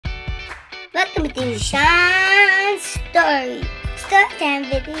Welcome to Shon's Story time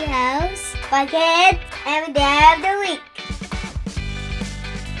videos for kids every day of the week.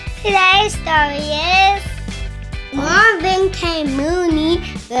 Today's story is Marvin K. Mooney,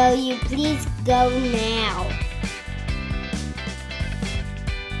 will you please go now?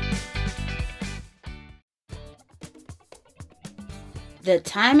 The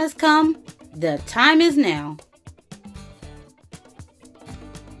time has come. The time is now.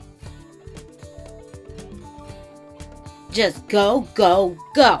 Just go, go,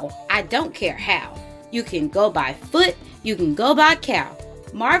 go. I don't care how. You can go by foot. You can go by cow.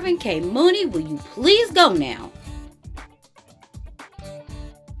 Marvin K. Mooney, will you please go now?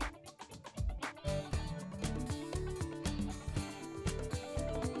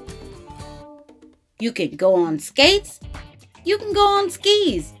 You can go on skates. You can go on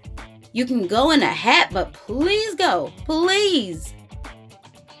skis. You can go in a hat, but please go, please.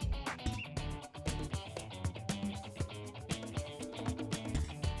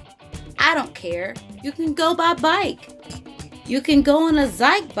 I don't care. You can go by bike. You can go on a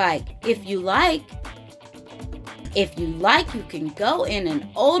Zyke bike if you like. If you like, you can go in an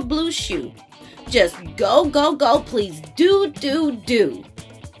old blue shoe. Just go, go, go, please do, do, do.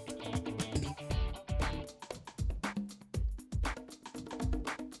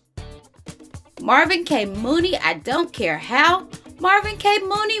 Marvin K. Mooney, I don't care how. Marvin K.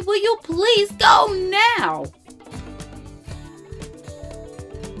 Mooney, will you please go now?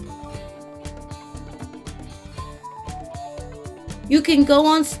 You can go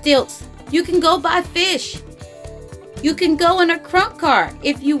on stilts. You can go buy fish. You can go in a Crunk-Car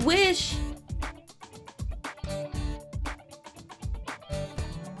if you wish.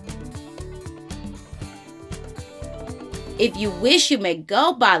 If you wish, you may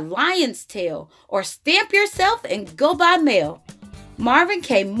go by lion's tail or stamp yourself and go by mail. Marvin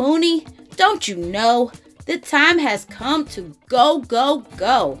K. Mooney, don't you know the time has come to go, go,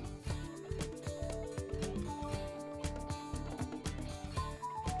 go.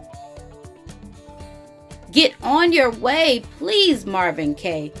 Get on your way, please, Marvin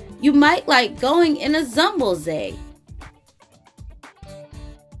K. You might like going in a Zumble-Zay.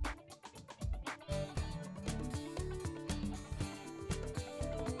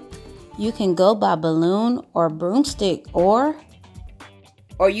 You can go by balloon or broomstick or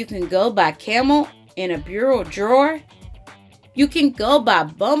you can go by camel in a bureau drawer. You can go by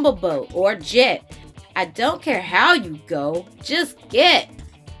bumblebee or jet. I don't care how you go, just get.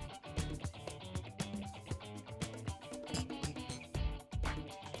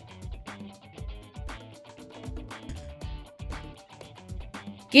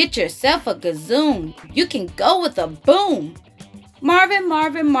 Get yourself a gazoon. You can go with a boom. Marvin,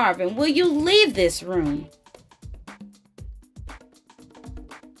 Marvin, Marvin, will you leave this room?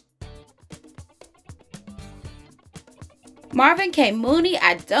 Marvin K. Mooney,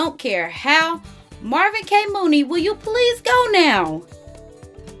 I don't care how. Marvin K. Mooney, will you please go now?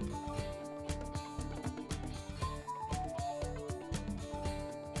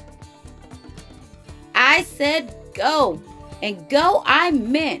 I said go. And go I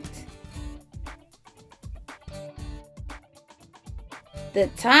meant. The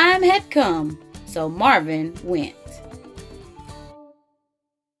time had come, so Marvin went.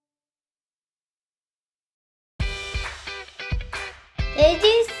 Did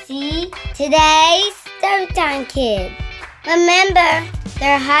you see today's Storytime Kids? Remember,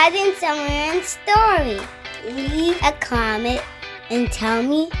 they're hiding somewhere in the story. Leave a comment and tell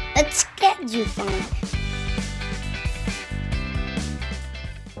me what scared you from it.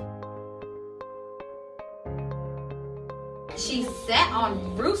 She sat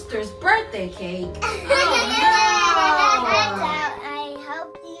on Rooster's birthday cake. Oh, no! I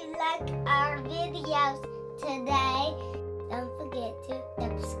hope you like our videos today. Don't forget to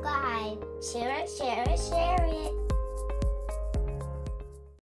subscribe, share it, share it, share it.